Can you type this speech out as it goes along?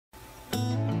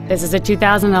This is a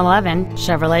 2011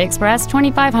 Chevrolet Express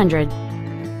 2500.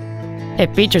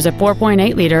 It features a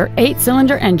 4.8-liter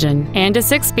 8-cylinder engine and a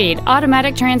 6-speed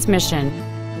automatic transmission.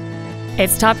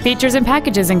 Its top features and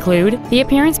packages include the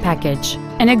appearance package,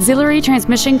 an auxiliary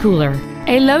transmission cooler,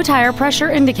 a low tire pressure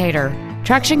indicator,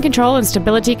 traction control and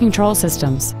stability control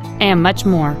systems, and much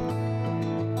more.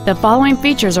 The following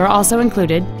features are also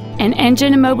included: an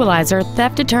engine immobilizer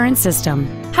theft deterrent system,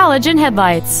 halogen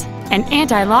headlights, an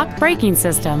anti-lock braking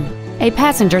system, a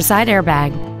passenger side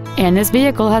airbag, and this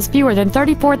vehicle has fewer than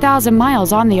 34,000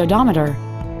 miles on the odometer.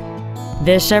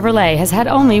 This Chevrolet has had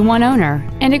only one owner,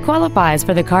 and it qualifies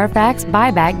for the Carfax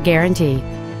buyback guarantee.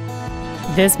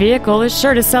 This vehicle is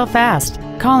sure to sell fast.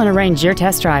 Call and arrange your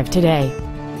test drive today.